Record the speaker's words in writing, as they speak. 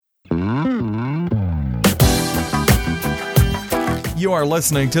You are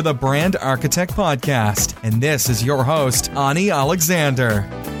listening to the Brand Architect Podcast, and this is your host, Ani Alexander.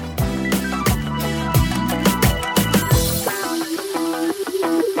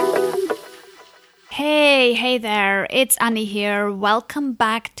 Hey there, it's Ani here. Welcome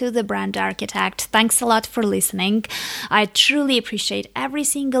back to the Brand Architect. Thanks a lot for listening. I truly appreciate every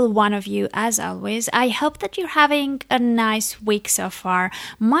single one of you as always. I hope that you're having a nice week so far.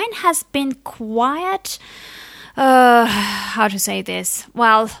 Mine has been quiet. How to say this?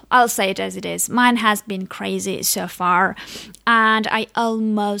 Well, I'll say it as it is. Mine has been crazy so far, and I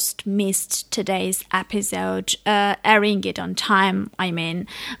almost missed today's episode, airing it on time,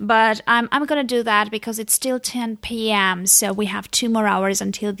 but I'm gonna do that because it's still 10 p.m., so we have 2 more hours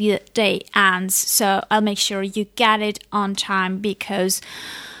until the day ends, so I'll make sure you get it on time because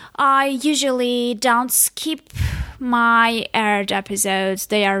I usually don't skip my aired episodes.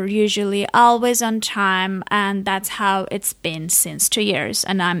 They are usually always on time, and that's how it's been since 2 years,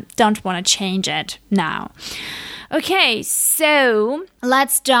 and I don't want to change it now. Okay, so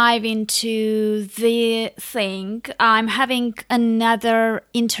let's dive into the thing. I'm having another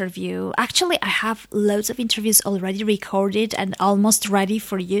interview. Actually, I have loads of interviews already recorded and almost ready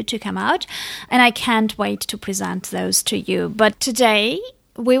for you to come out, and I can't wait to present those to you. But today,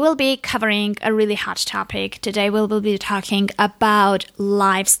 we will be covering a really hot topic. Today we will be talking about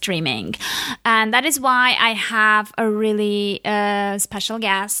live streaming. And that is why I have a really special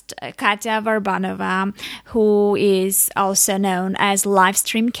guest, Katya Varbanova, who is also known as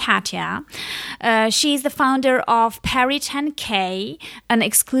Livestream Katya. She is the founder of Perry 10K, an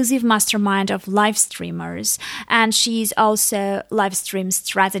exclusive mastermind of live streamers. And she's also live stream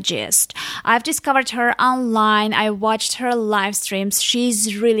strategist. I've discovered her online. I watched her live streams. She's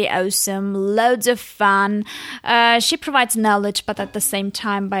really awesome, loads of fun. She provides knowledge, but at the same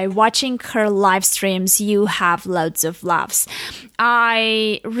time, by watching her live streams, you have loads of laughs.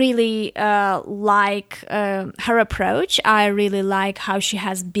 I really like her approach. I really like how she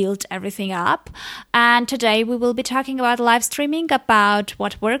has built everything up. And today we will be talking about live streaming, about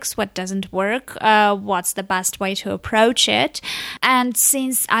what works, what doesn't work, what's the best way to approach it. And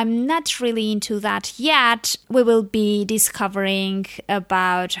since I'm not really into that yet, we will be discovering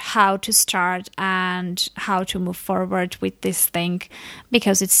about how to start and how to move forward with this thing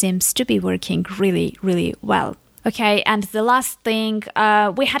because it seems to be working really, really well. Okay, and the last thing,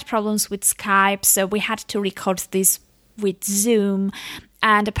 we had problems with Skype, so we had to record this with Zoom,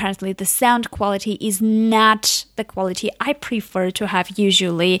 and apparently the sound quality is not the quality I prefer to have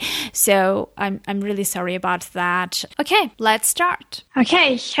usually, so I'm really sorry about that. Okay, let's start.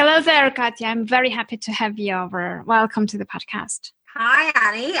 Okay, hello there, Katya. I'm very happy to have you over. Welcome to the podcast. Hi,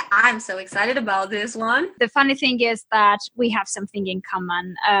 Annie. I'm so excited about this one. The funny thing is that we have something in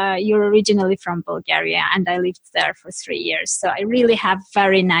common. You're originally from Bulgaria, and I lived there for 3 years. So I really have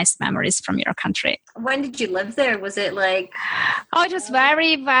very nice memories from your country. When did you live there? Was it like... Oh, it was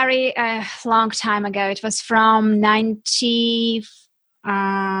very, very long time ago. It was from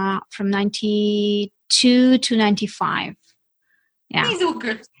 92 to 95. Yeah. These were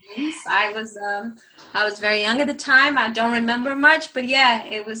good times. I was very young at the time. I don't remember much, but yeah,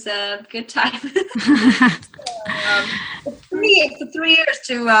 it was a good time. For 3 years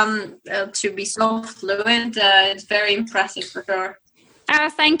to be so fluent, it's very impressive for sure. Oh,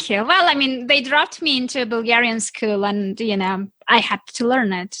 thank you. Well, they dropped me into a Bulgarian school, and I had to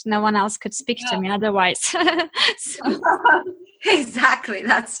learn it. No one else could speak to me otherwise. Exactly,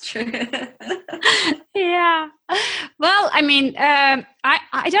 that's true. Yeah. Well, I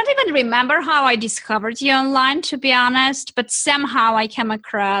don't even remember how I discovered you online, to be honest, but somehow I came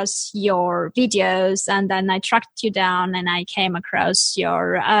across your videos, and then I tracked you down, and I came across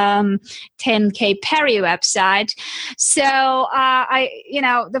your 10K Perry website. So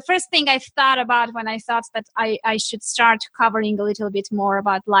the first thing I thought about when I thought that I should start covering a little bit more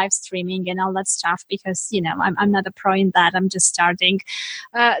about live streaming and all that stuff, because I'm not a pro in that. I'm just starting.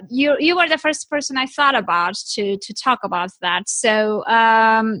 You were the first person I thought about to talk about that. So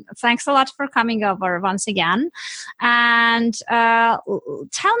thanks a lot for coming over once again. And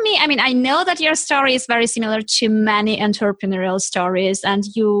tell me, I know that your story is very similar to many entrepreneurial stories, and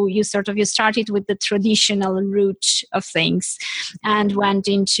you started with the traditional route of things and went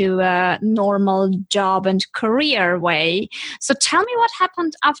into a normal job and career way. So tell me what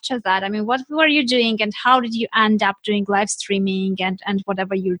happened after that. What were you doing, and how did you end up doing live streaming and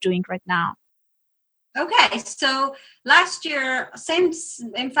whatever you're doing right now? Okay, so last year,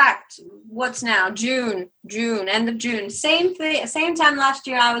 in fact, what's now? June, end of June. Same time last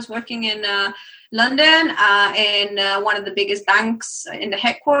year, I was working in London, in one of the biggest banks in the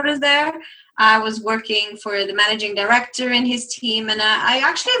headquarters there. I was working for the managing director in his team, and I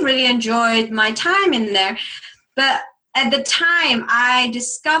actually really enjoyed my time in there. But at the time, I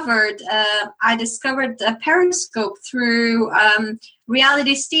discovered Periscope through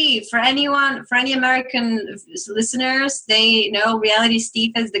Reality Steve. For any American listeners, they know Reality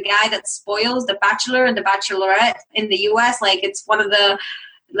Steve is the guy that spoils The Bachelor and The Bachelorette in the US. Like it's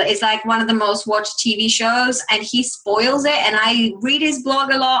like one of the most watched TV shows, and he spoils it. And I read his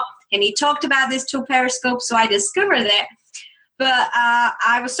blog a lot, and he talked about this to Periscope, so I discovered it. But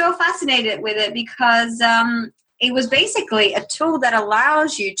I was so fascinated with it because it was basically a tool that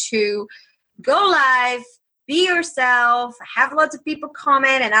allows you to go live, be yourself, have lots of people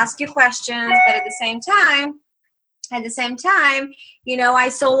comment and ask you questions, but at the same time, I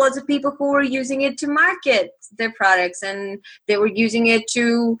saw lots of people who were using it to market their products, and they were using it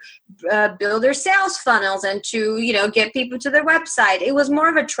to build their sales funnels and to, get people to their website. It was more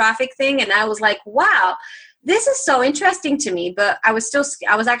of a traffic thing, and I was like, wow, this is so interesting to me. But I was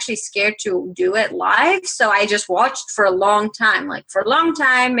actually scared to do it live, so I just watched for a long time,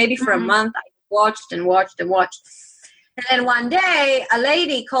 maybe for a month. I watched and watched and watched, and then one day, a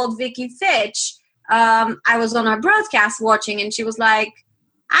lady called Vicky Fitch. I was on our broadcast watching, and she was like,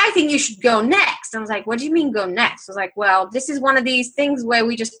 I think you should go next. I was like, what do you mean go next? I was like, well, this is one of these things where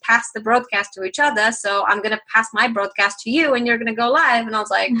we just pass the broadcast to each other. So I'm going to pass my broadcast to you, and you're going to go live. And I was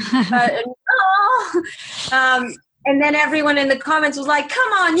like, no. And then everyone in the comments was like,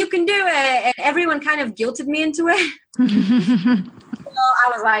 come on, you can do it. And everyone kind of guilted me into it. So I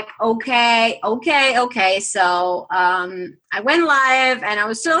was like, okay. So I went live, and I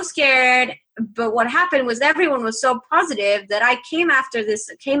was so scared. But what happened was everyone was so positive that I came after the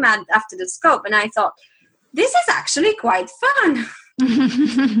scope, and I thought, this is actually quite fun.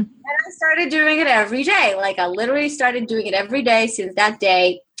 And I started doing it every day. Like I literally started doing it every day since that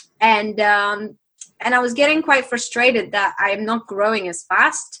day. And I was getting quite frustrated that I'm not growing as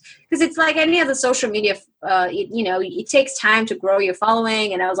fast, because it's like any other social media, it takes time to grow your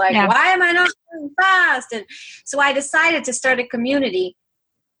following. And I was like, why am I not growing fast? And so I decided to start a community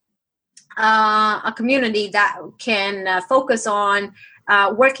that can focus on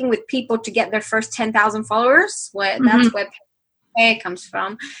working with people to get their first 10,000 followers. That's where it comes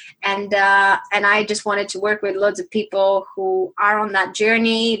from. And I just wanted to work with loads of people who are on that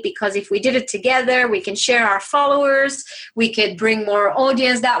journey, because if we did it together, we can share our followers, we could bring more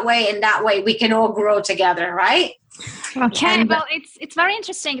audience that way, and that way we can all grow together, right? Okay, well, it's very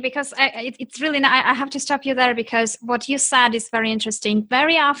interesting, because it's really, I have to stop you there, because what you said is very interesting.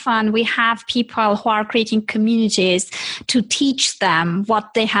 Very often we have people who are creating communities to teach them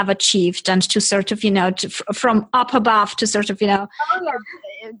what they have achieved, and to sort of, from up above to sort of,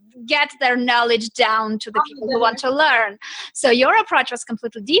 get their knowledge down to the people who want to learn. So your approach was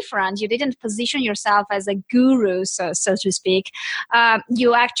completely different. You didn't position yourself as a guru, so to speak.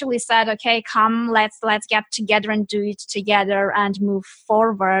 You actually said, okay, come, let's get together and do it together and move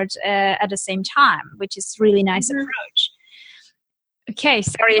forward at the same time, which is really nice approach. Okay,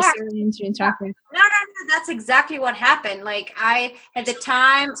 sorry to interrupt you. No, that's exactly what happened. Like at the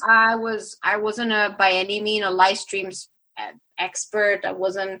time, I wasn't by any means a live streams expert. I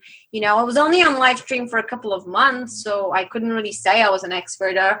wasn't, I was only on live stream for a couple of months, so I couldn't really say I was an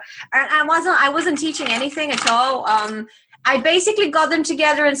expert. I wasn't teaching anything at all. I basically got them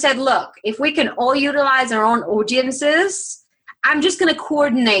together and said, look, if we can all utilize our own audiences, I'm just going to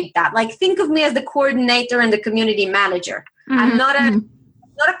coordinate that. Like, think of me as the coordinator and the community manager. I'm not a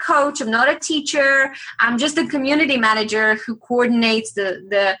coach. I'm not a teacher. I'm just a community manager who coordinates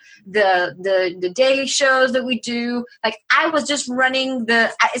the daily shows that we do. Like, I was just running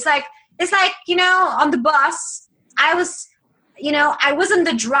it's like, on the bus, I wasn't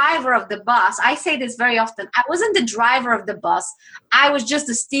the driver of the bus. I say this very often. I wasn't the driver of the bus. I was just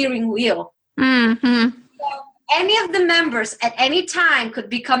the steering wheel. Mm-hmm. So any of the members at any time could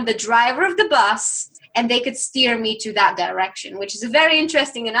become the driver of the bus, and they could steer me to that direction, which is a very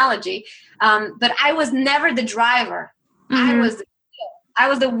interesting analogy. But I was never the driver. Mm-hmm. I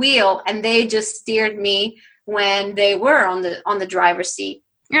was the wheel, and they just steered me when they were on the driver's seat.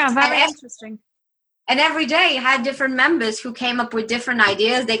 Yeah, very interesting. And every day I had different members who came up with different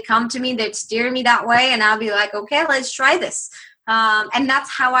ideas. They'd come to me, they'd steer me that way, and I'll be like, okay, let's try this. And that's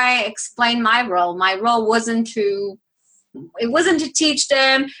how I explain my role. My role wasn't to teach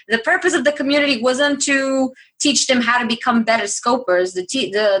them. The purpose of the community wasn't to teach them how to become better scopers.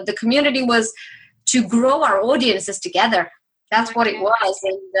 The community was to grow our audiences together. That's what it was.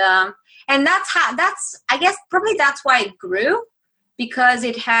 And I guess probably that's why it grew, because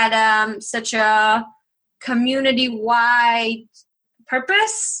it had such a community-wide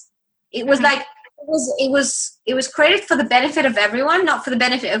purpose. It was like it was created for the benefit of everyone, not for the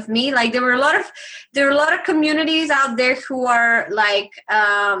benefit of me. Like there were a lot of communities out there who are like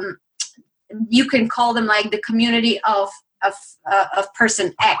you can call them like the community of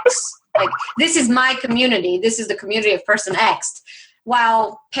person X. Like this is my community. This is the community of person X.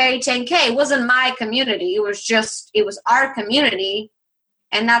 While Perry 10K wasn't my community. It was our community,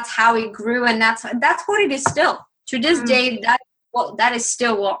 and that's how it grew, and that's what it is still to this day. That is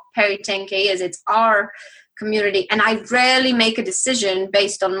still what Perry 10K is. It's our community, and I rarely make a decision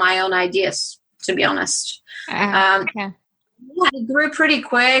based on my own ideas, to be honest. It grew pretty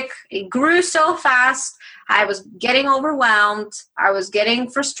quick. It grew so fast. I was getting overwhelmed. I was getting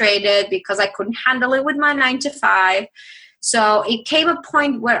frustrated because I couldn't handle it with my 9 to 5. So it came a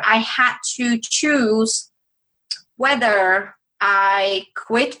point where I had to choose whether I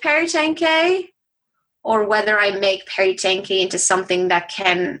quit Perry 10K or whether I make Perry 10K into something that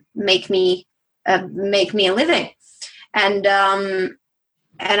can make me a living. And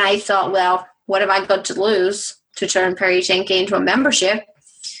I thought, well, what have I got to lose to turn Perry 10K into a membership?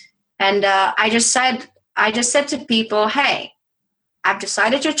 And I just said to people, hey, I've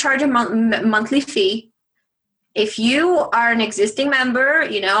decided to charge a monthly fee. If you are an existing member,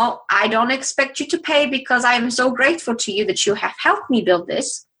 I don't expect you to pay because I am so grateful to you that you have helped me build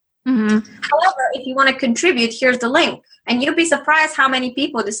this. Mm-hmm. However, if you want to contribute, here's the link. And you'll be surprised how many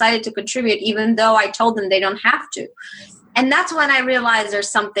people decided to contribute, even though I told them they don't have to. And that's when I realized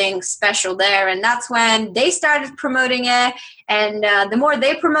there's something special there. And that's when they started promoting it. And the more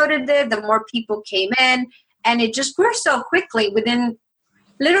they promoted it, the more people came in. And it just grew so quickly. Within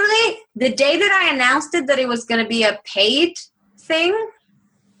literally the day that I announced it, that it was going to be a paid thing,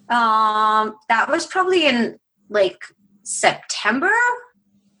 that was probably in like September.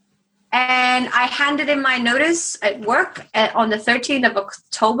 And I handed in my notice at work on the 13th of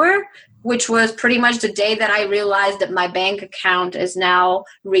October, which was pretty much the day that I realized that my bank account has now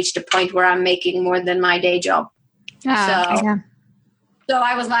reached a point where I'm making more than my day job. So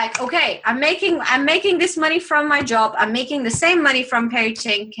I was like, okay, I'm making this money from my job. I'm making the same money from Perry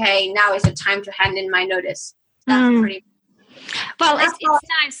 10K. Now is the time to hand in my notice. That's pretty. Well, it's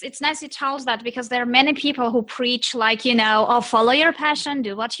nice. It's nice you told that, because there are many people who preach like, follow your passion,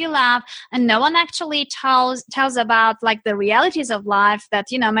 do what you love. And no one actually tells about like the realities of life that,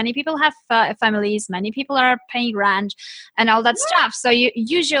 many people have families, many people are paying rent and all that stuff. So you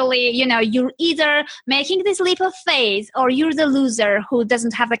usually, you're either making this leap of faith or you're the loser who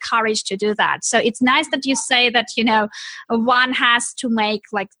doesn't have the courage to do that. So it's nice that you say that, one has to make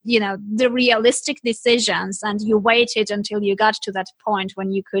like, the realistic decisions, and you waited until you got to that point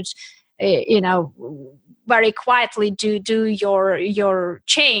when you could, very quietly do your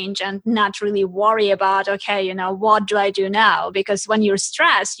change and not really worry about, okay, what do I do now? Because when you're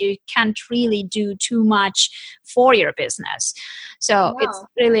stressed, you can't really do too much for your business. So It's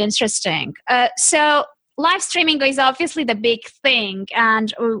really interesting. So live streaming is obviously the big thing.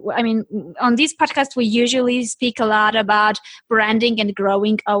 And on this podcast, we usually speak a lot about branding and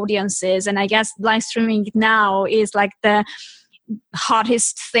growing audiences. And I guess live streaming now is like the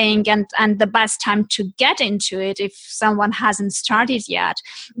hottest thing and the best time to get into it if someone hasn't started yet.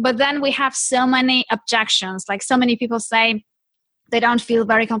 But then we have so many objections. Like so many people say they don't feel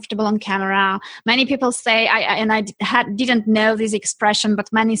very comfortable on camera. Many people say, I didn't know this expression, but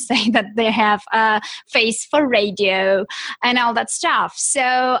many say that they have a face for radio and all that stuff.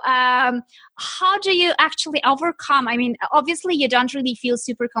 So how do you actually overcome? Obviously you don't really feel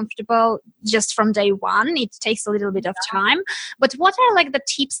super comfortable just from day one. It takes a little bit of time. But what are like the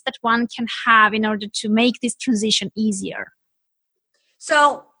tips that one can have in order to make this transition easier?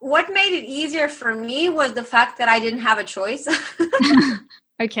 So what made it easier for me was the fact that I didn't have a choice.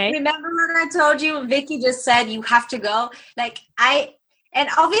 Okay. Remember when I told you, Vicky just said, you have to go? And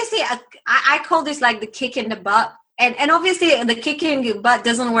obviously I call this like the kick in the butt. And obviously the kick in the butt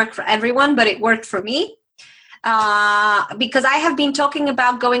doesn't work for everyone, but it worked for me. Because I have been talking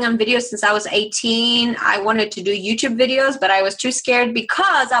about going on videos since I was 18. I wanted to do YouTube videos, but I was too scared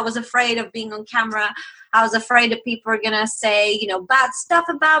because I was afraid of being on camera. I was afraid that people are going to say, bad stuff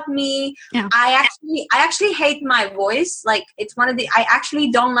about me. Yeah. I actually hate my voice. Like I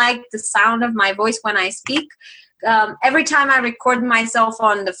actually don't like the sound of my voice when I speak. Every time I record myself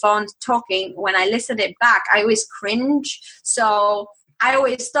on the phone talking, when I listen it back, I always cringe. So I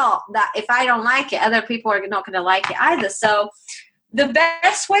always thought that if I don't like it, other people are not going to like it either. So the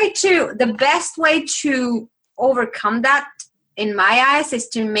best way to overcome that, in my eyes, is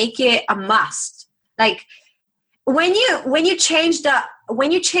to make it a must. Like when you change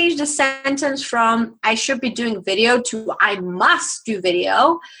the sentence from I should be doing video to I must do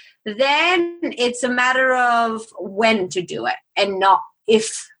video, then it's a matter of when to do it and not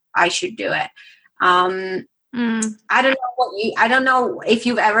if I should do it. I don't know if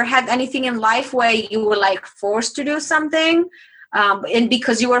you've ever had anything in life where you were like forced to do something, and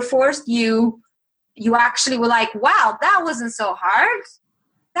because you were forced, you actually were like, wow, that wasn't so hard.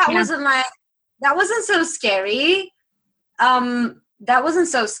 That wasn't so scary. That wasn't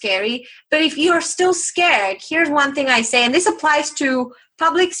so scary. But if you're still scared, here's one thing I say, and this applies to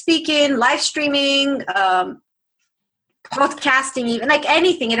public speaking, live streaming, podcasting, even like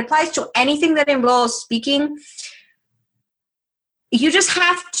anything. It applies to anything that involves speaking. You just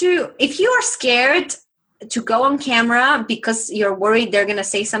have to, if you are scared to go on camera because you're worried they're going to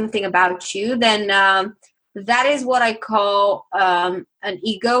say something about you, then that is what I call an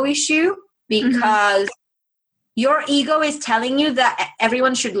ego issue, because your ego is telling you that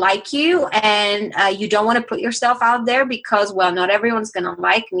everyone should like you, and you don't want to put yourself out there because, well, not everyone's going to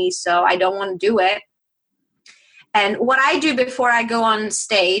like me, so I don't want to do it. And what I do before I go on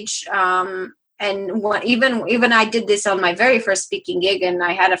stage, and even I did this on my very first speaking gig, and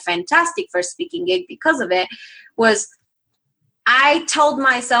I had a fantastic first speaking gig because of it, was I told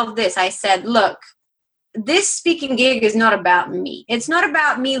myself this. I said, look, this speaking gig is not about me. It's not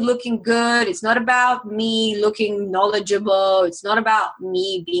about me looking good. It's not about me looking knowledgeable. It's not about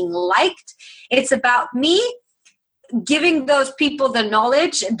me being liked. It's about me giving those people the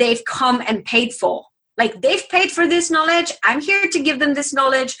knowledge they've come and paid for. Like, they've paid for this knowledge. I'm here to give them this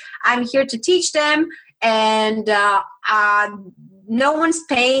knowledge. I'm here to teach them. And no one's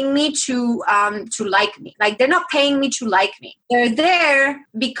paying me to like me. Like, they're not paying me to like me. They're there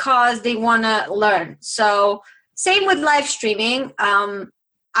because they want to learn. So same with live streaming.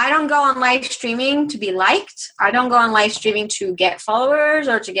 I don't go on live streaming to be liked. I don't go on live streaming to get followers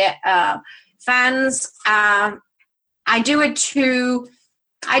or to get fans. I do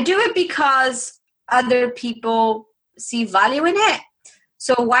it because other people see value in it.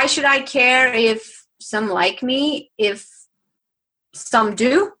 So why should I care if some like me, if some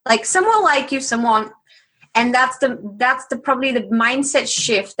do? Like, some will like you, some won't. And that's the probably the mindset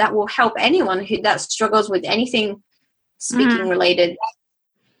shift that will help anyone that struggles with anything speaking related.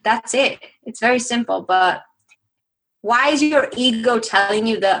 That's it. It's very simple. But why is your ego telling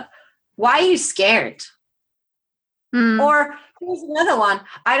you that? Why are you scared? Or here's another one.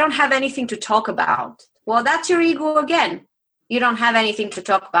 I don't have anything to talk about. Well, that's your ego again. You don't have anything to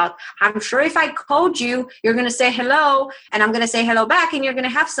talk about. I'm sure if I called you, you're going to say hello, and I'm going to say hello back, and you're going to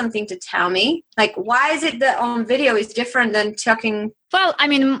have something to tell me. Like, why is it that on video is different than talking? Well, I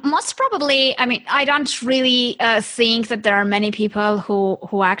mean, most probably, I don't really think that there are many people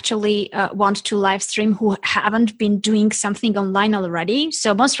who actually want to live stream who haven't been doing something online already.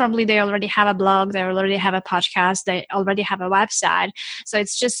 So most probably they already have a blog, they already have a podcast, they already have a website. So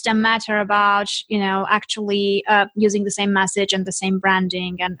it's just a matter about, actually using the same message and the same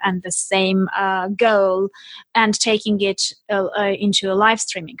branding and the same goal, and taking it into a live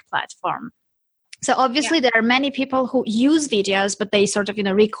streaming platform. So obviously there are many people who use videos, but they sort of,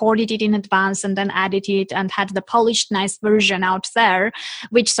 recorded it in advance and then added it and had the polished, nice version out there,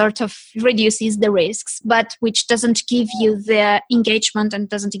 which sort of reduces the risks, but which doesn't give you the engagement and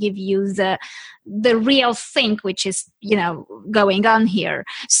doesn't give you the real thing, which is, going on here.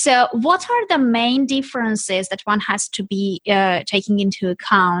 So what are the main differences that one has to be taking into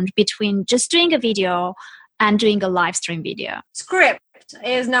account between just doing a video and doing a live stream video? Script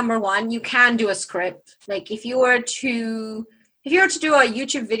is number one. You can do a script. Like, if you were to do a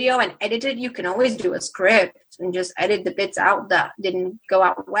YouTube video and edit it, you can always do a script and just edit the bits out that didn't go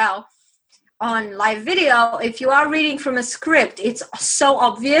out well. On live video, if you are reading from a script, it's so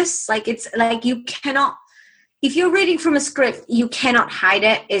obvious. Like, it's like you cannot, if you're reading from a script, you cannot hide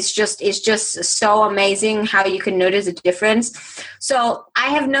it. It's just so amazing how you can notice a difference. So I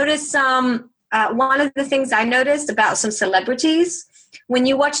have noticed one of the things I noticed about some celebrities, when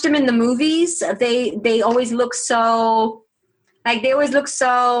you watch them in the movies, they always look so, like, they always look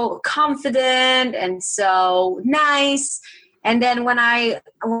so confident and so nice. And then when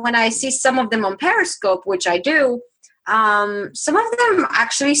I see some of them on Periscope, which I do, some of them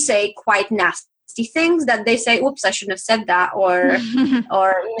actually say quite nasty things that they say, oops, I shouldn't have said that. Or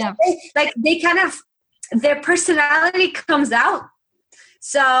they kind of, their personality comes out.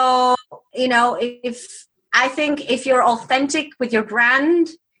 So, I think if you're authentic with your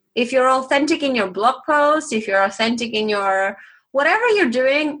brand, if you're authentic in your blog post, if you're authentic in your whatever you're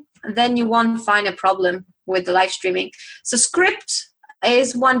doing, then you won't find a problem with the live streaming. So script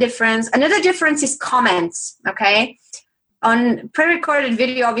is one difference. Another difference is comments, okay? on pre-recorded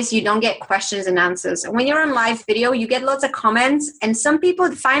video, obviously you don't get questions and answers. When you're on live video, you get lots of comments, and some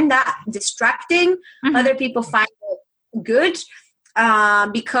people find that distracting. Other people find it good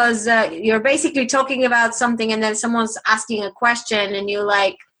because you're basically talking about something, and then someone's asking a question, and you're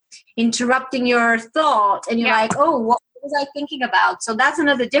like interrupting your thought, and you're like, oh, what was I thinking about? So that's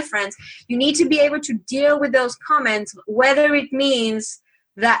another difference. You need to be able to deal with those comments, whether it means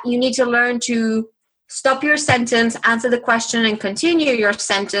that you need to learn to stop your sentence, answer the question, and continue your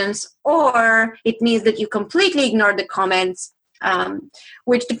sentence, or it means that you completely ignore the comments,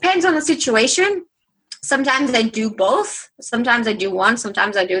 which depends on the situation. Sometimes I do both. Sometimes I do one.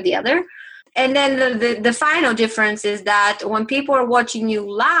 Sometimes I do the other. And then the final difference is that when people are watching you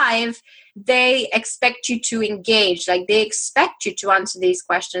live, they expect you to engage. Like, they expect you to answer these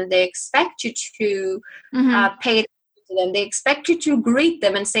questions. They expect you to pay attention to them. They expect you to greet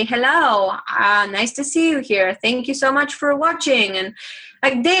them and say, hello, nice to see you here. Thank you so much for watching. And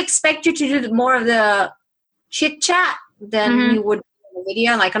like, they expect you to do more of the chit chat than you would on a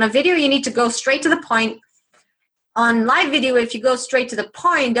video. Like, on a video, you need to go straight to the point. On live video, if you go straight to the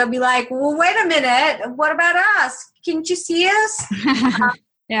point, they'll be like, well, wait a minute, what about us? Can't you see us?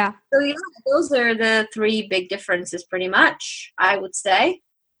 Yeah. So yeah, those are the three big differences pretty much, I would say.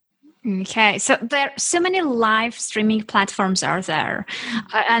 Okay. So there are so many live streaming platforms are there,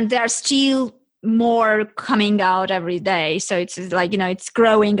 and there are still more coming out every day. So it's like, it's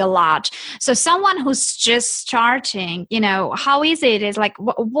growing a lot. So someone who's just starting, how is it? It's like,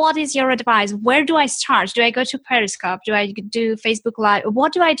 what is your advice? Where do I start? Do I go to Periscope? Do I do Facebook Live?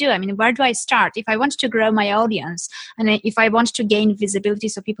 What do I do? I mean, where do I start? If I want to grow my audience, and if I want to gain visibility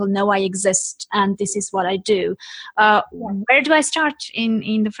so people know I exist and this is what I do, where do I start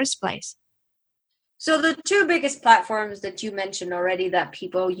in the first place? So the two biggest platforms that you mentioned already that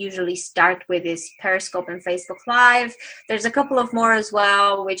people usually start with is Periscope and Facebook Live. There's a couple of more as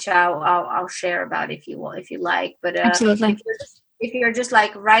well, which I'll share about if you like. But absolutely, if you're just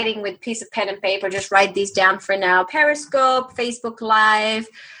like writing with piece of pen and paper, just write these down for now. Periscope, Facebook Live,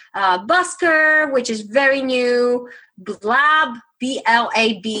 Busker, which is very new, Blab,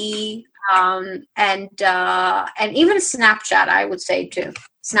 BLAB, and even Snapchat, I would say too.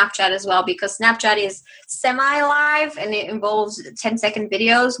 Snapchat as well, because Snapchat is semi-live and it involves 10-second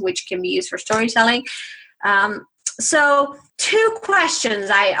videos, which can be used for storytelling. So 2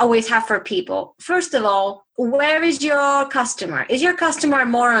 questions I always have for people. First of all, where is your customer? Is your customer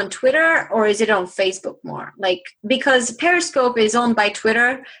more on Twitter or is it on Facebook more? Like, because Periscope is owned by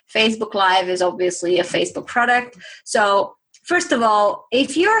Twitter, Facebook Live is obviously a Facebook product. So first of all,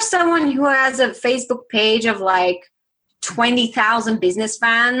 if you're someone who has a Facebook page of like 20,000 business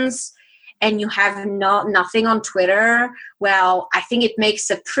fans and you have nothing on Twitter, well, I think it makes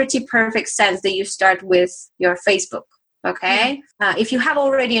a pretty perfect sense that you start with your Facebook. Okay. If you have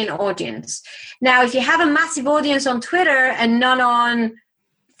already an audience. Now, if you have a massive audience on Twitter and none on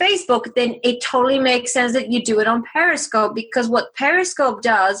Facebook, then it totally makes sense that you do it on Periscope, because what Periscope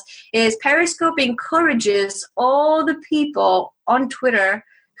does is Periscope encourages all the people on Twitter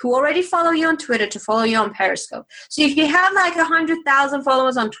who already follow you on Twitter to follow you on Periscope. So if you have like 100,000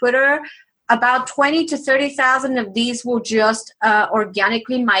 followers on Twitter, about 20 to 30,000 of these will just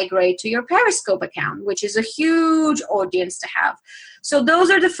organically migrate to your Periscope account, which is a huge audience to have. So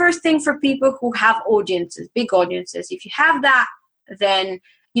those are the first thing for people who have audiences, big audiences. If you have that, then,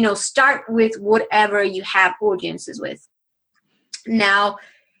 start with whatever you have audiences with. Now,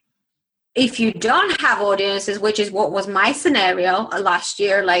 if you don't have audiences, which is what was my scenario last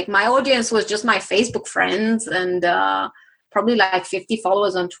year, like my audience was just my Facebook friends and probably like 50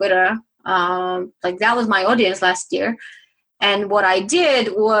 followers on Twitter. Like that was my audience last year. And what I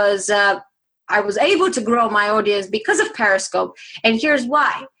did was I was able to grow my audience because of Periscope. And here's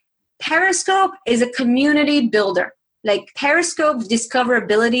why. Periscope is a community builder. Like Periscope's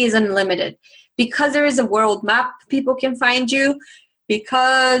discoverability is unlimited. Because there is a world map, people can find you.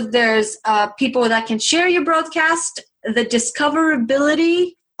 Because there's people that can share your broadcast, the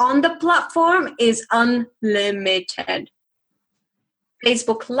discoverability on the platform is unlimited.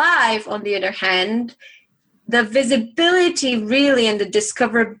 Facebook Live, on the other hand, the visibility really and the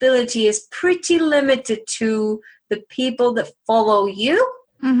discoverability is pretty limited to the people that follow you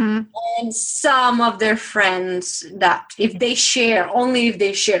and some of their friends that if they share,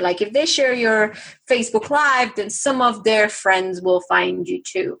 like if they share your Facebook Live, then some of their friends will find you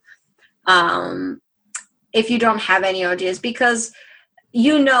too. If you don't have any audience, because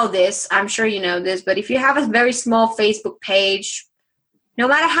this, I'm sure you know this, but if you have a very small Facebook page, no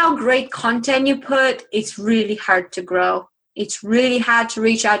matter how great content you put, it's really hard to grow. It's really hard to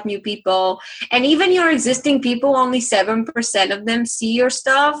reach out new people. And even your existing people, only 7% of them see your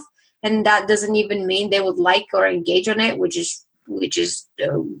stuff. And that doesn't even mean they would like or engage on it, which is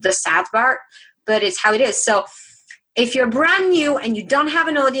the sad part, but it's how it is. So if you're brand new and you don't have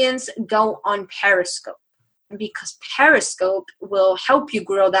an audience, go on Periscope, because Periscope will help you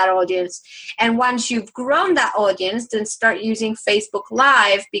grow that audience. And once you've grown that audience, then start using Facebook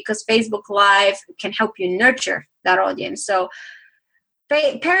Live, because Facebook Live can help you nurture that audience. So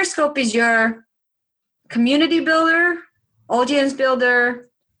Periscope is your community builder, audience builder,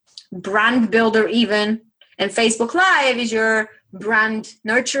 brand builder even, and Facebook Live is your brand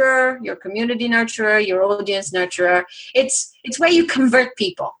nurturer, your community nurturer, your audience nurturer. It's where you convert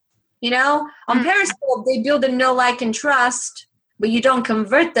people. On Periscope, they build a know, like, and trust, but you don't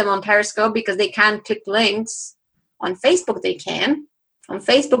convert them on Periscope because they can't click links. On Facebook, they can. On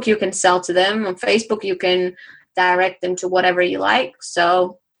Facebook, you can sell to them. On Facebook, you can direct them to whatever you like.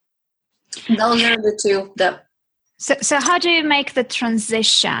 So those are the two. So how do you make the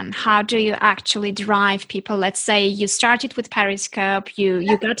transition? How do you actually drive people? Let's say you started with Periscope,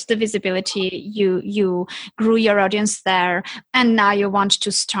 you got the visibility, you grew your audience there, and now you want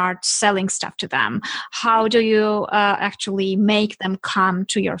to start selling stuff to them. How do you actually make them come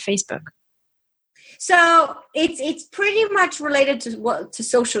to your Facebook? So it's pretty much related to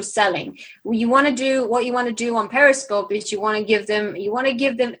social selling. What you want to do on Periscope is you want to give them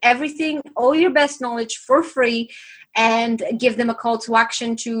everything, all your best knowledge for free, and give them a call to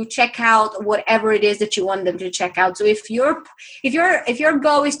action to check out whatever it is that you want them to check out. So if your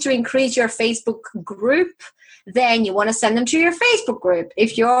goal is to increase your Facebook group, then you want to send them to your Facebook group.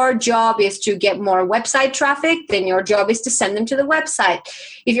 If your job is to get more website traffic, then your job is to send them to the website.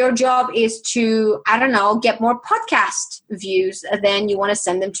 If your job is to, get more podcast views, then you want to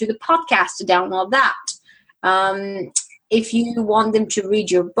send them to the podcast to download that. If you want them to read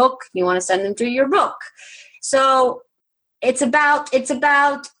your book, you want to send them to your book. So it's about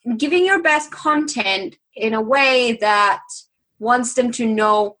giving your best content in a way that wants them to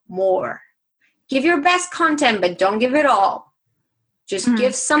know more. Give your best content, but don't give it all. Just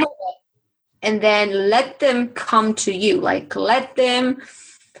give some of it, and then let them come to you. Like, let them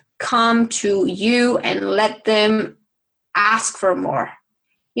come to you and let them ask for more.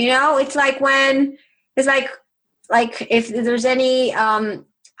 It's like if there's any,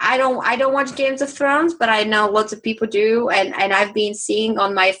 I don't watch Games of Thrones, but I know lots of people do, and I've been seeing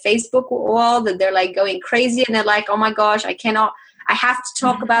on my Facebook wall that they're like going crazy, and they're like, oh my gosh, I have to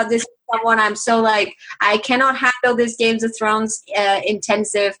talk about this with someone. I'm so like, I cannot handle this Games of Thrones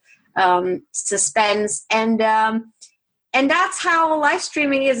intensive suspense, and that's how live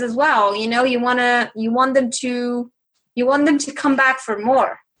streaming is as well. You want them to come back for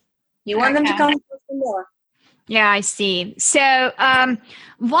more. You want them to come back for more. Yeah, I see. So,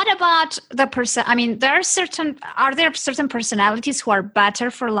 what about the person? I mean, are there certain personalities who are better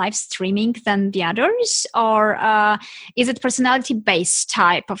for live streaming than the others, or is it personality-based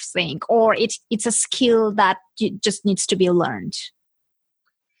type of thing, or it's a skill that just needs to be learned?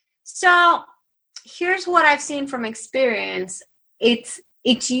 So, here's what I've seen from experience. It's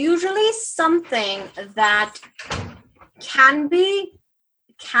usually something that can be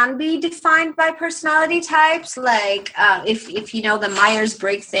defined by personality types, like if you know the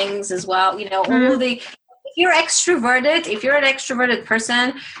Myers-Briggs things as well. If you're an extroverted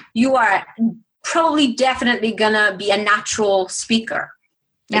person, you are probably definitely gonna be a natural speaker.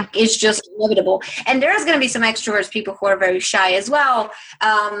 Yeah. It's just inevitable. And there's going to be some extroverts people who are very shy as well,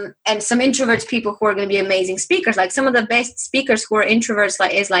 and some introverts people who are going to be amazing speakers. Like some of the best speakers who are introverts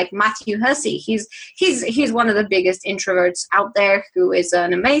is like Matthew Hussey. He's one of the biggest introverts out there, who is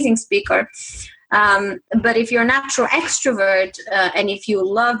an amazing speaker. But if you're a natural extrovert and if you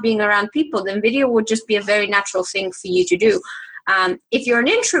love being around people, then video would just be a very natural thing for you to do. If you're an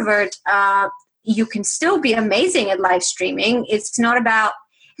introvert, you can still be amazing at live streaming. It's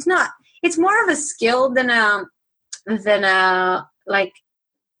more of a skill than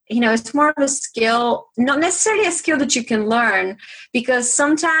it's more of a skill, not necessarily a skill that you can learn, because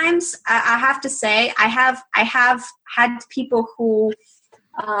sometimes I have to say I have had people who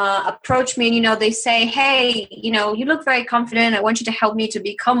approach me and they say, hey, you look very confident, I want you to help me to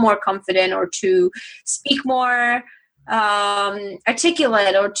become more confident, or to speak more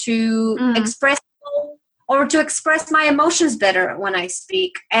articulate, or to express my emotions better when I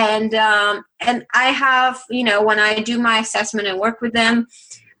speak. And I have, when I do my assessment and work with them,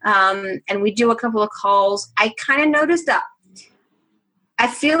 and we do a couple of calls, I kind of noticed that I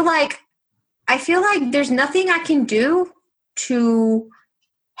feel like there's nothing I can do to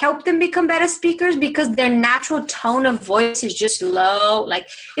help them become better speakers because their natural tone of voice is just low. Like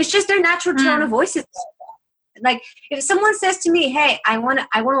it's just their natural tone of voice is low. Like if someone says to me, "Hey, I want to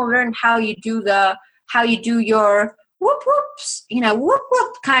learn how you do your whoop whoops, whoop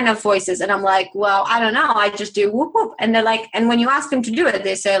whoop kind of voices," and I'm like, "Well, I don't know. I just do whoop whoop." And they're like, and when you ask them to do it,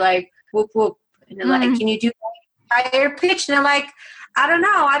 they say like whoop whoop, and they're like, "Can you do higher pitch?" And they're like, "I don't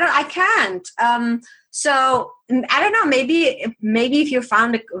know. I can't." So I don't know. Maybe if you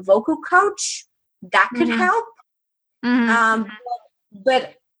found a vocal coach, that could help. But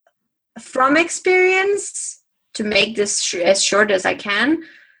from experience, to make this as short as I can,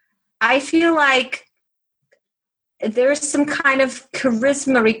 I feel like there's some kind of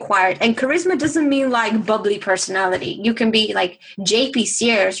charisma required. And charisma doesn't mean like bubbly personality. You can be like JP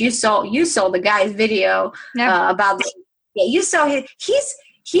Sears. You saw the guy's video about this. Yeah, you saw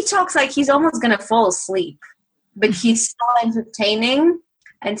he talks like he's almost going to fall asleep, but he's so entertaining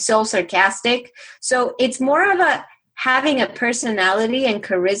and so sarcastic. So it's more of having a personality and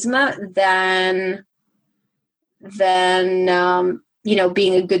charisma than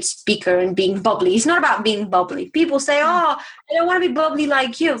being a good speaker and being bubbly. It's not about being bubbly. People say, "Oh, I don't want to be bubbly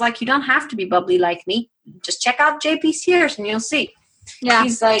like you." Like, you don't have to be bubbly like me. Just check out JP Sears and you'll see. Yeah.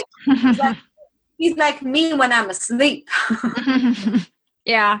 He's like me when I'm asleep.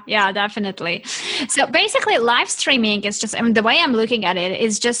 Yeah, definitely. So basically live streaming is just, the way I'm looking at it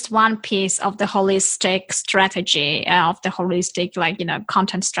is just one piece of the holistic strategy, of the holistic,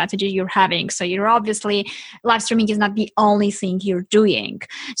 content strategy you're having. So you're obviously, live streaming is not the only thing you're doing.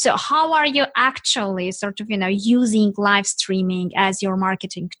 So how are you actually sort of, using live streaming as your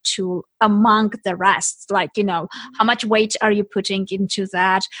marketing tool among the rest? Like, how much weight are you putting into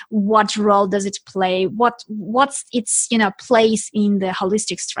that? What role does it play? What's its, place in the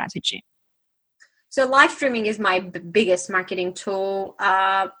holistic strategy? So live streaming is my biggest marketing tool.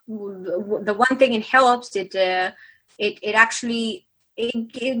 The one thing it helps, it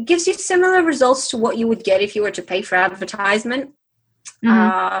gives you similar results to what you would get if you were to pay for advertisement.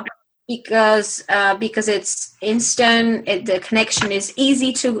 Because it's instant, the connection is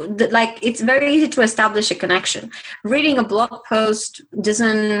easy to, it's very easy to establish a connection. Reading a blog post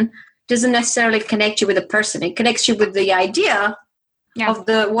doesn't necessarily connect you with a person. It connects you with the idea of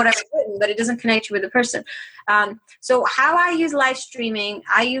what I've written, but it doesn't connect you with the person. So how I use live streaming,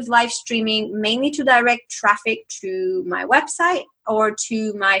 mainly to direct traffic to my website or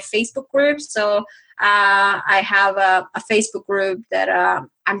to my Facebook group. So I have a Facebook group that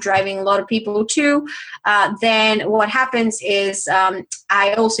I'm driving a lot of people to. Then what happens is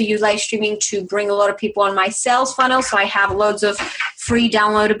I also use live streaming to bring a lot of people on my sales funnel. So I have loads of free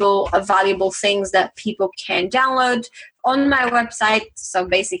downloadable, valuable things that people can download on my website. So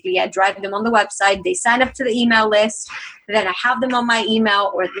basically I drive them on the website. They sign up to the email list. Then I have them on my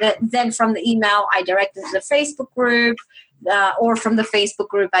email, or then from the email, I direct them to the Facebook group. Or from the Facebook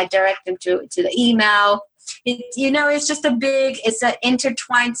group, I direct them to the email. It's just it's an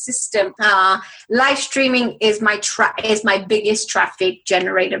intertwined system. Live streaming is my biggest traffic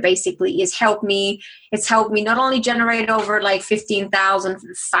generator. Basically, it's helped me not only generate over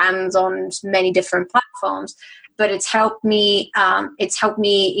 15,000 fans on many different platforms, but it's helped me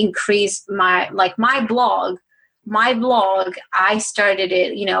increase my blog. My blog, I started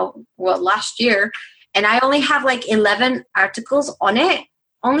it, last year. And I only have 11 articles on it,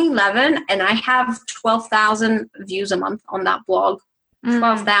 only 11, and I have 12,000 views a month on that blog.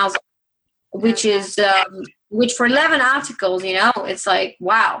 12,000, which for 11 articles, it's like,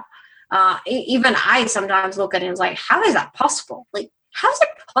 wow. Even I sometimes look at it and it's like, how is that possible? How is it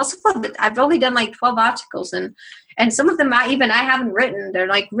possible that I've only done 12 articles and some of them I haven't written. They're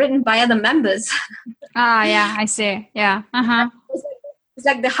written by other members. Yeah, I see. Yeah. It's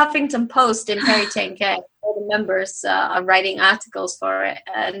like the Huffington Post in Perry 10K. All the members are writing articles for it,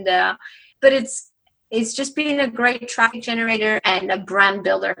 and but it's just being a great traffic generator and a brand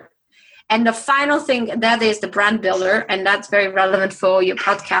builder. And the final thing that is the brand builder, and that's very relevant for your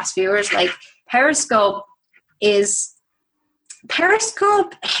podcast viewers. Periscope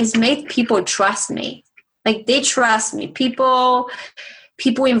has made people trust me. They trust me. People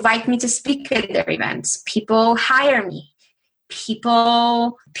invite me to speak at their events. People hire me.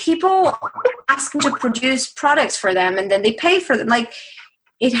 People ask them to produce products for them, and then they pay for them.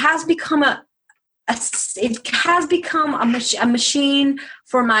 It has become a machine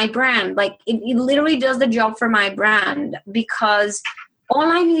for my brand. It literally does the job for my brand, because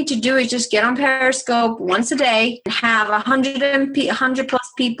all I need to do is just get on Periscope once a day and have 100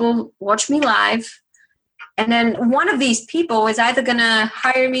 plus people watch me live, And then one of these people is either going to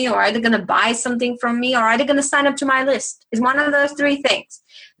hire me or either going to buy something from me or either going to sign up to my list. Is one of those three things.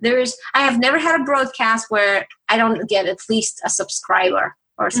 I have never had a broadcast where I don't get at least a subscriber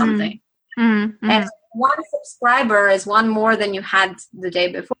or something. And one subscriber is one more than you had the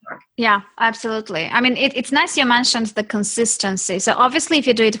day before. Yeah, absolutely. I mean, it's nice you mentioned the consistency. So obviously, if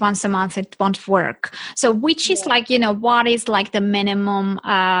you do it once a month, it won't work. So which is like, what is like the minimum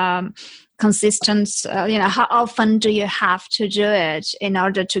consistency? How often do you have to do it in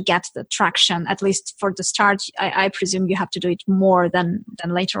order to get the traction? At least for the start, I presume you have to do it more than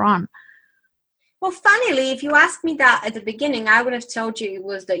later on. Well, funnily, if you asked me that at the beginning, I would have told you it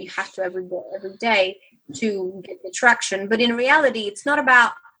was that you have to every day to get the traction. But in reality, it's not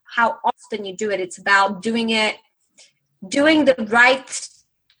about how often you do it. It's about doing the right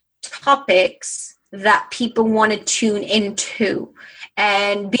topics that people want to tune into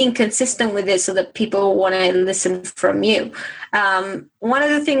and being consistent with it so that people want to listen from you. One of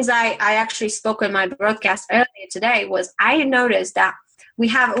the things I actually spoke in my broadcast earlier today was I noticed that we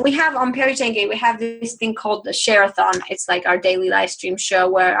have on Peritenge, we have this thing called the Share-a-thon. It's like our daily live stream show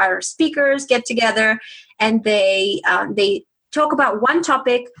where our speakers get together and they talk about one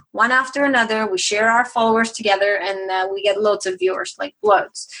topic, one after another. We share our followers together and we get loads of viewers, like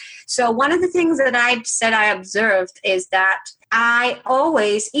loads. So one of the things that I said I observed is that I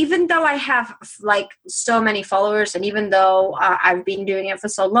always, even though I have like so many followers and even though I've been doing it for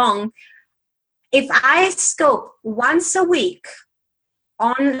so long, if I scope once a week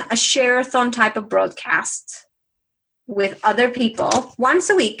on a share-a-thon type of broadcast with other people,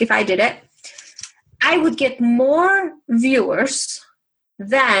 once a week, if I did it, I would get more viewers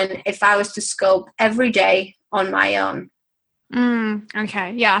than if I was to scope every day on my own.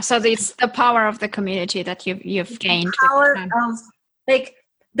 Okay. Yeah. So it's the power of the community that you've gained.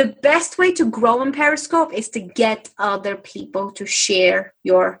 The best way to grow on Periscope is to get other people to share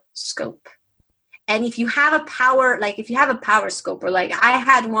your scope. And if you have a power scoper, like I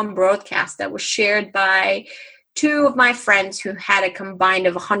had one broadcast that was shared by two of my friends who had a combined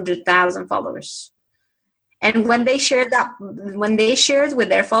of 100,000 followers. And when they shared with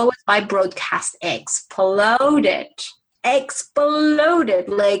their followers, my broadcast exploded.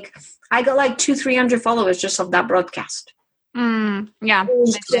 Like I got like 200-300 followers just of that broadcast. Yeah.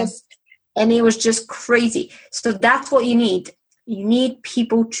 It was just crazy. So that's what you need. You need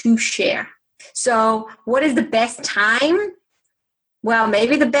people to share. So what is the best time? Well,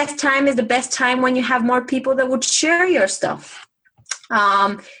 maybe the best time is the best time when you have more people that would share your stuff.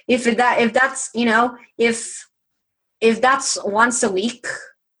 If that's once a week,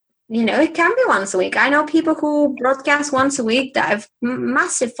 it can be once a week. I know people who broadcast once a week that have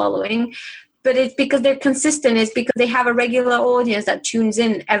massive following, but it's because they're consistent. It's because they have a regular audience that tunes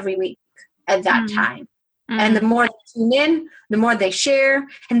in every week at that time. And the more they tune in, the more they share,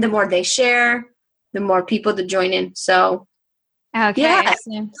 and the more they share, the more people that join in. So, okay.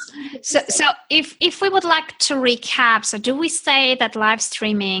 Yeah. So if we would like to recap, so do we say that live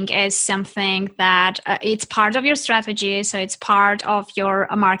streaming is something that it's part of your strategy? So it's part of your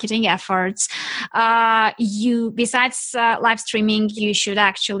marketing efforts. Besides live streaming, you should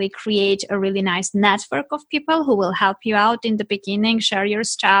actually create a really nice network of people who will help you out in the beginning, share your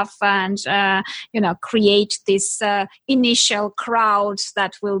stuff, and create this initial crowd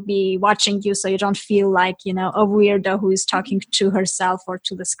that will be watching you, so you don't feel like a weirdo who is talking to herself or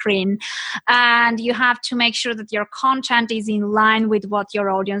to the screen. And you have to make sure that your content is in line with what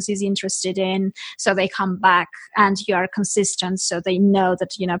your audience is interested in, so they come back, and you are consistent so they know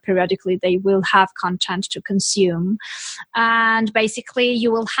that periodically they will have content to consume. And basically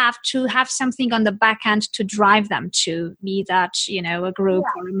you will have to have something on the back end to drive them to, be that a group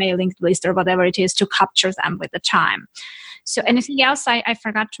or a mailing list or whatever it is, to capture them with the time. So anything else I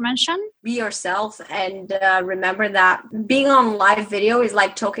forgot to mention? Be yourself, and remember that being on live video is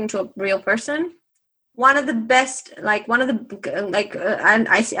like talking to a real person. I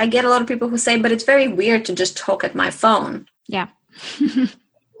get a lot of people who say, but it's very weird to just talk at my phone. Yeah.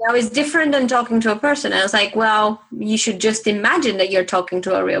 It's different than talking to a person. And I was like, well, you should just imagine that you're talking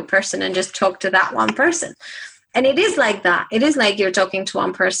to a real person and just talk to that one person. And it is like that. It is like you're talking to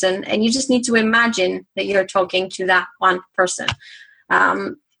one person, and you just need to imagine that you're talking to that one person.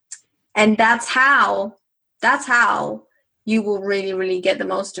 And that's how you will really, really get the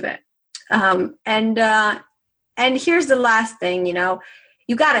most of it. And here's the last thing,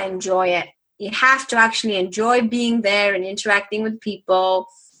 you got to enjoy it. You have to actually enjoy being there and interacting with people.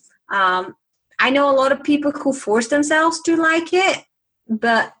 I know a lot of people who force themselves to like it,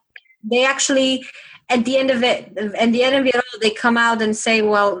 but they actually, at the end of it all, they come out and say,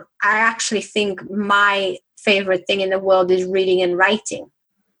 well, I actually think my favorite thing in the world is reading and writing,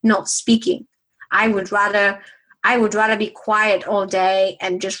 not speaking. I would rather be quiet all day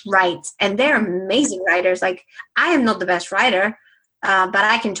and just write. And they're amazing writers. Like, I am not the best writer, but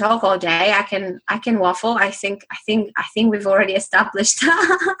I can talk all day. I can waffle. I think we've already established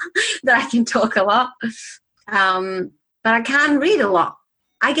that I can talk a lot. But I can't read a lot.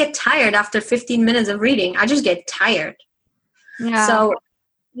 I get tired after 15 minutes of reading. I just get tired. Yeah. So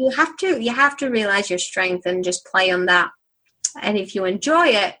you have to realize your strength and just play on that. And if you enjoy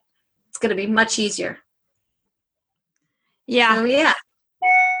it, it's going to be much easier. Yeah. So, yeah.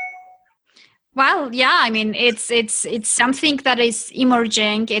 Well, yeah, I mean, it's something that is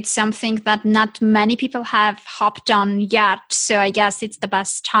emerging. It's something that not many people have hopped on yet. So I guess it's the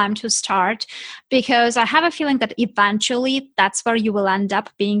best time to start, because I have a feeling that eventually that's where you will end up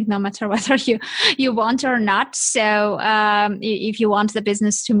being, no matter whether you want or not. So if you want the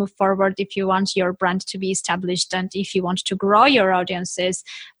business to move forward, if you want your brand to be established, and if you want to grow your audiences,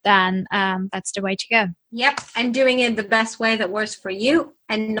 then that's the way to go. Yep. And doing it the best way that works for you,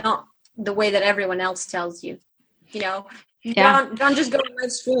 and not the way that everyone else tells you. Don't just go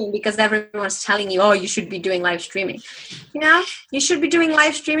live streaming because everyone's telling you, oh, you should be doing live streaming. You should be doing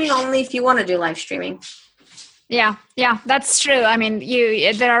live streaming only if you want to do live streaming. Yeah, that's true. I mean,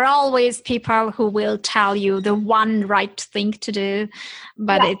 there are always people who will tell you the one right thing to do,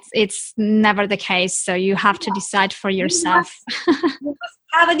 but it's never the case. So you have to decide for yourself. You must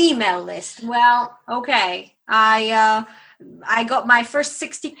have an email list. Well, okay. I got my first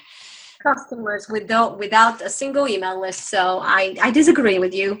 60 customers without a single email list. So I disagree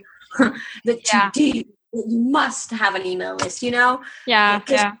with you that you must have an email list, Yeah.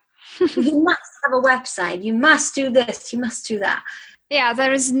 You must have a website. You must do this. You must do that. Yeah,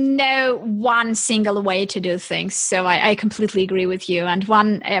 there is no one single way to do things. So I completely agree with you. And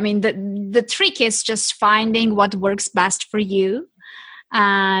the trick is just finding what works best for you.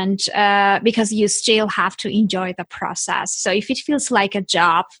 And because you still have to enjoy the process. So if it feels like a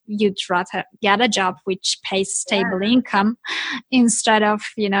job, you'd rather get a job which pays stable income instead of,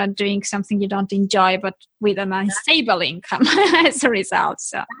 doing something you don't enjoy, but with an unstable income as a result.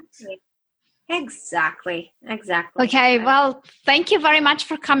 So. Exactly. Okay, well, thank you very much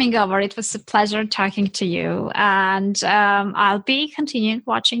for coming over. It was a pleasure talking to you. And I'll be continuing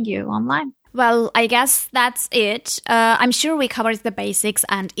watching you online. Well, I guess that's it. I'm sure we covered the basics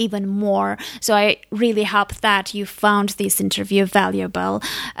and even more. So I really hope that you found this interview valuable.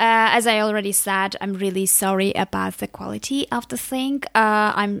 As I already said, I'm really sorry about the quality of the thing.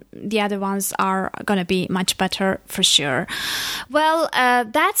 The other ones are going to be much better for sure. Well,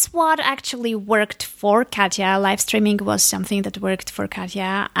 that's what actually worked for Katya. Live streaming was something that worked for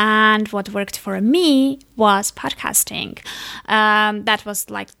Katya. And what worked for me was podcasting. That was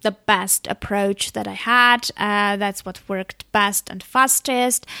like the best approach that I had. That's what worked best and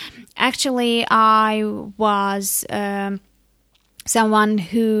fastest. Actually, I was someone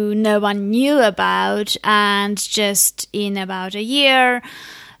who no one knew about, and just in about a year,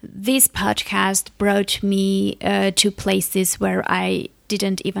 this podcast brought me to places where I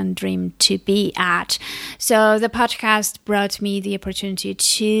didn't even dream to be at. So the podcast brought me the opportunity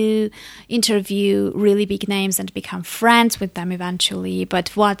to interview really big names and become friends with them eventually.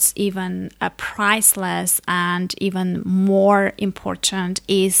 But what's even priceless and even more important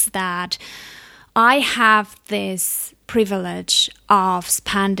is that I have this privilege of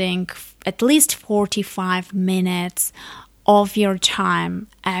spending at least 45 minutes of your time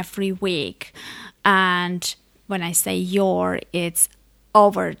every week. And when I say it's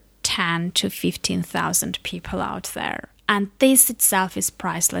over 10 to 15,000 people out there. And this itself is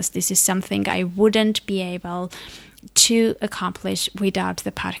priceless. This is something I wouldn't be able to accomplish without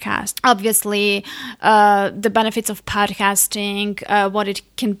the podcast. Obviously, the benefits of podcasting, what it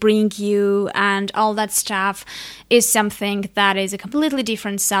can bring you and all that stuff is something that is a completely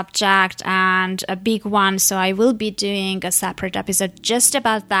different subject and a big one. So I will be doing a separate episode just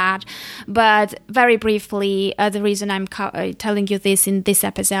about that. But very briefly, the reason I'm telling you this in this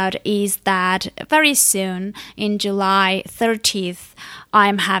episode is that very soon, in July 30th,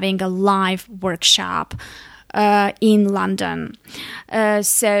 I'm having a live workshop in London.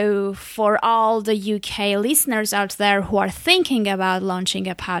 So for all the UK listeners out there who are thinking about launching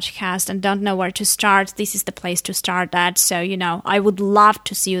a podcast and don't know where to start, this is the place to start that. So, I would love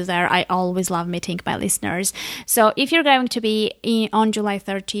to see you there. I always love meeting my listeners. So if you're going to be on July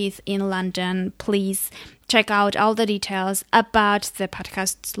 30th in London, please check out all the details about the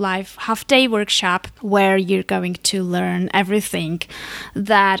podcast live half-day workshop, where you're going to learn everything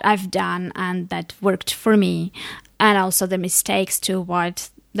that I've done and that worked for me, and also the mistakes to avoid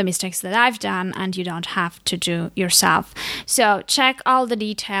the mistakes that I've done, and you don't have to do yourself. So check all the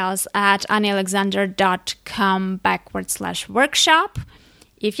details at anniealexander.com/workshop.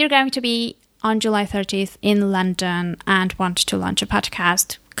 If you're going to be on July 30th in London and want to launch a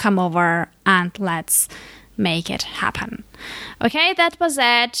podcast, come over and let's make it happen. Okay, that was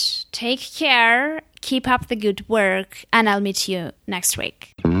it. Take care, keep up the good work, and I'll meet you next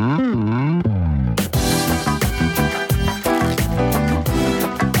week.